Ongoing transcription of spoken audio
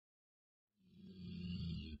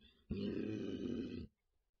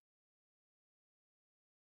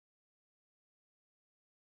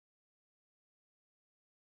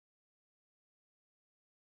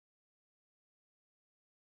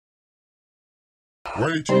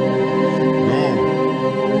Wait. No.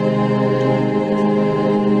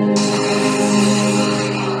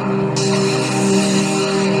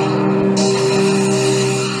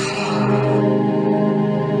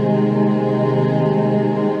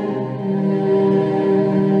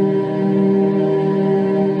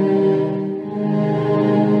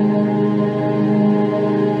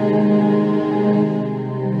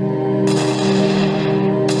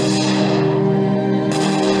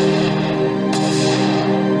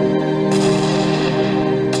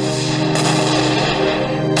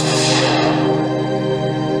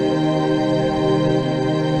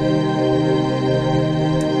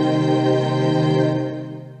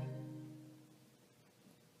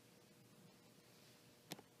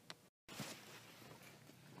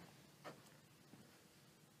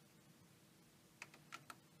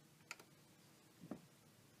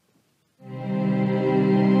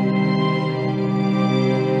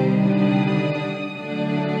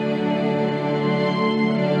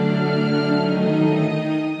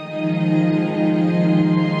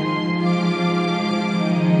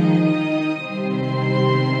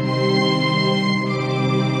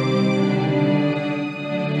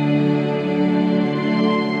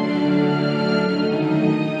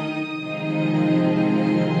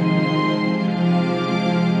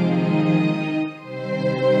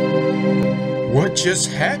 What just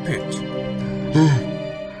happened?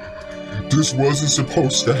 This wasn't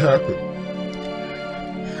supposed to happen.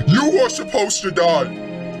 You were supposed to die!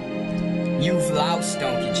 You've lost,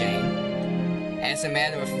 Donkey Jane. As a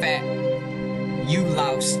matter of fact, you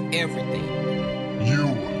lost everything.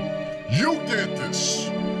 You did this!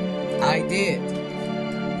 I did.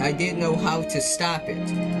 I didn't know how to stop it.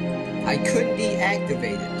 I couldn't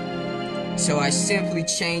deactivate it. So I simply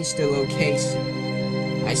changed the location.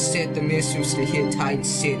 I set the missiles to hit Titan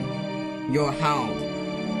City, your home,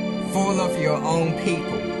 full of your own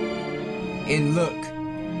people. And look,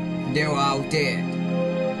 they're all dead.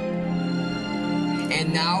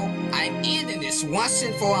 And now, I'm ending this once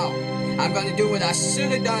and for all. I'm gonna do what I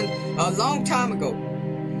should have done a long time ago.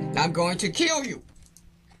 I'm going to kill you.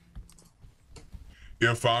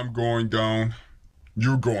 If I'm going down,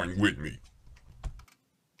 you're going with me.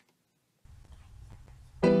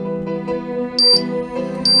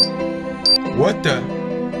 What the?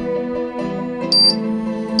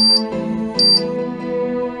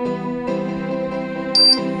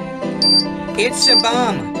 It's a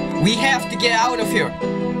bomb. We have to get out of here.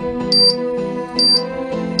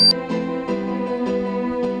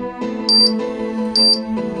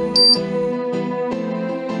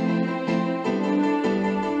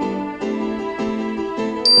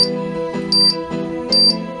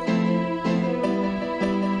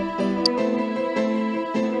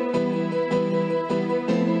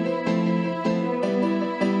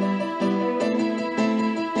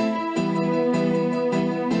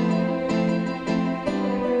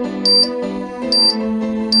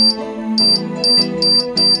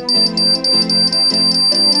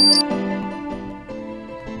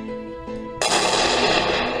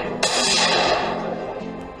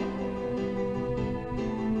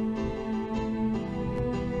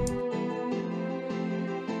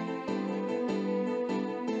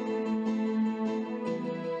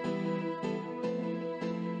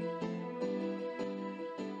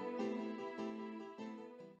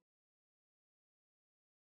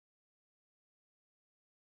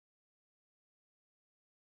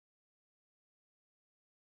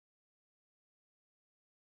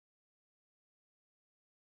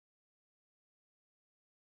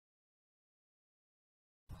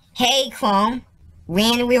 Hey, Clone.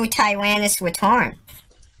 When will Tyrannus return?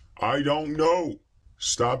 I don't know.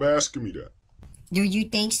 Stop asking me that. Do you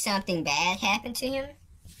think something bad happened to him?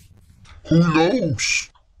 Who knows?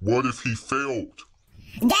 What if he failed?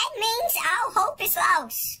 That means all hope is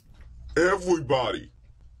lost. Everybody,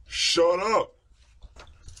 shut up.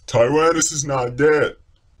 Tyrannus is not dead.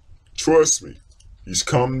 Trust me, he's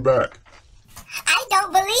coming back. I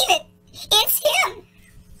don't believe it. It's him.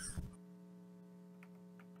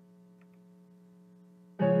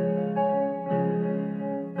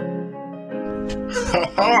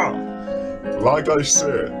 Haha! Like I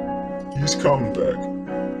said, he's coming back.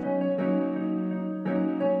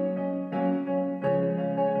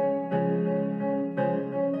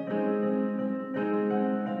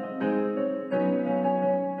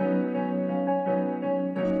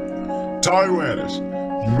 Tyrannus,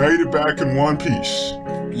 you made it back in one piece.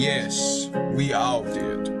 Yes, we all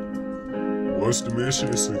did. Was the mission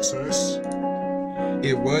a success?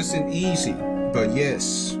 It wasn't easy, but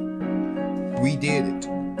yes, we did it.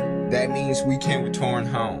 That means we can return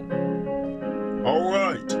home. All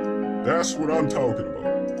right, That's what I'm talking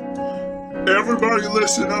about. Everybody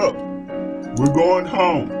listen up. We're going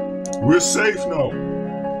home. We're safe now.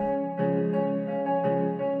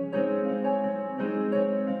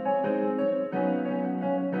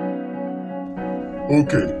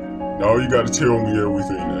 Okay, now you gotta tell me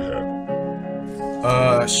everything that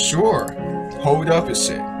happened. Sure. Hold up a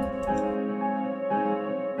sec.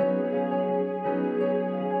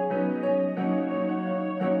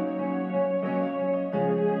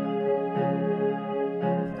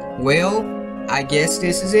 Well, I guess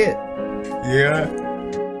this is it. Yeah.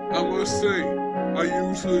 I must say, I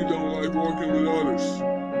usually don't like working with others,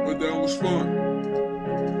 but that was fun.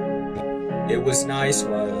 It was nice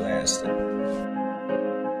while it lasted.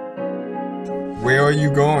 Where are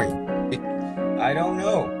you going? I don't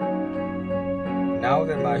know. Now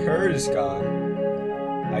that my herd is gone,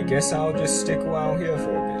 I guess I'll just stick around here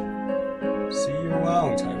for a bit. See you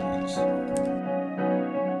around, Tyrese.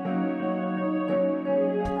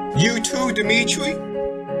 You too, Dimitri?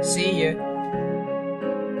 See ya.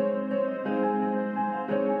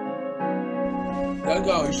 That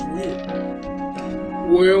guy's weird.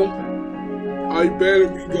 Well, I better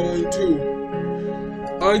be going too.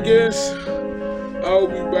 I guess I'll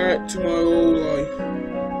be back to my old life.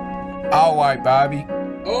 Alright, Bobby.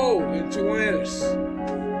 Oh, and Joannis,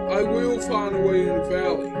 I will find a way in the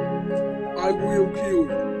valley. I will kill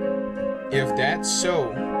you. If that's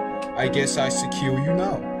so, I guess I should kill you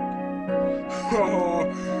now.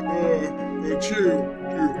 Chill.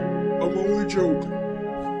 I'm only joking.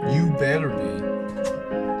 You better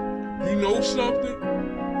be. You know something?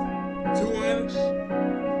 Joannis,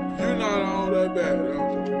 you're not all that bad,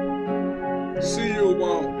 are you? See you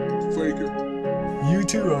around, faker. You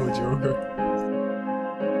too, old joker.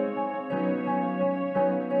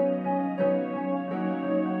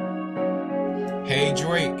 Hey,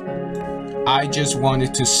 Drake. I just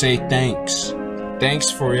wanted to say thanks.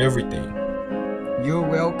 Thanks for everything. You're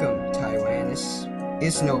welcome, Tyrannus.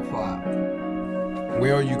 It's no problem.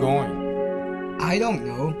 Where are you going? I don't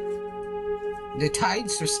know. The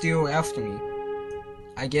Titans are still after me.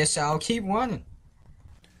 I guess I'll keep running.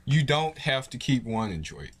 You don't have to keep running,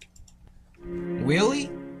 Drake.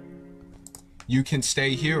 Really? You can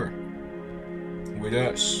stay here. With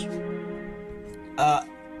us.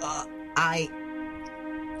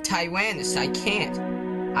 Tyrannus, I can't.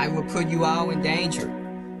 I will put you all in danger.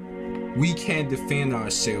 We can defend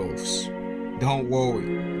ourselves. Don't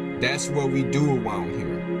worry. That's what we do around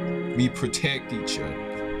here. We protect each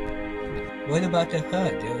other. What about the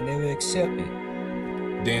hut? They'll never accept me.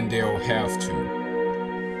 Then they'll have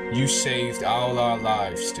to. You saved all our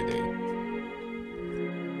lives today.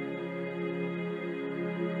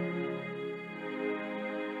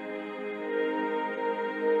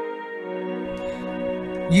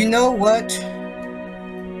 You know what?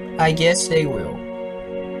 I guess they will.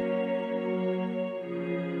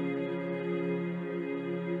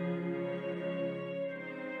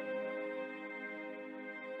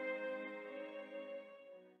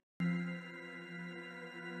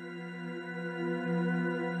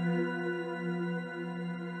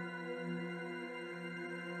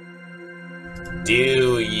 Do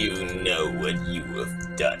you know what you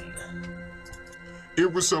have done?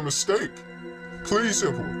 It was a mistake. Please,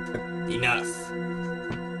 Emperor. Enough.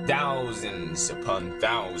 Thousands upon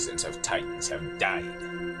thousands of Titans have died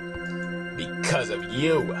because of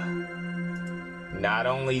you. Not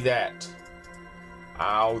only that,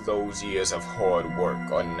 all those years of hard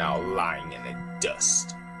work are now lying in the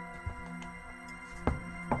dust.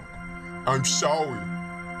 I'm sorry.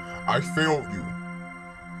 I failed you.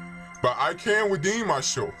 But I can redeem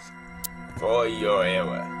myself. For your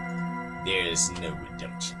error, there is no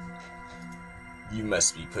redemption. You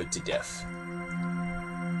must be put to death.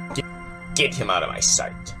 Get him out of my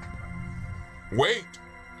sight. Wait!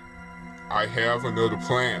 I have another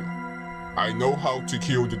plan. I know how to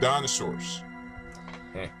kill the dinosaurs.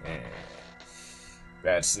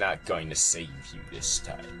 That's not going to save you this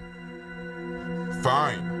time.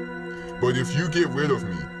 Fine. But if you get rid of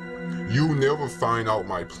me, you'll never find out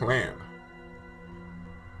my plan.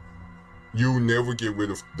 You'll never get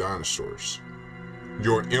rid of dinosaurs.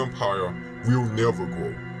 Your empire will never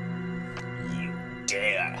grow. You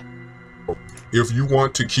dare. If you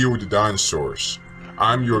want to kill the dinosaurs,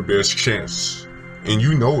 I'm your best chance, and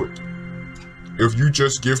you know it. If you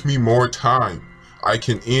just give me more time, I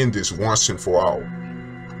can end this once and for all.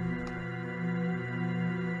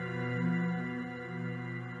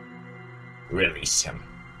 Release him.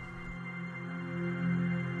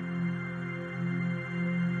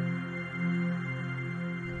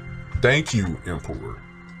 Thank you, Emperor.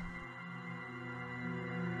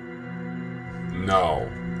 Now,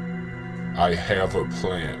 I have a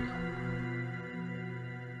plan.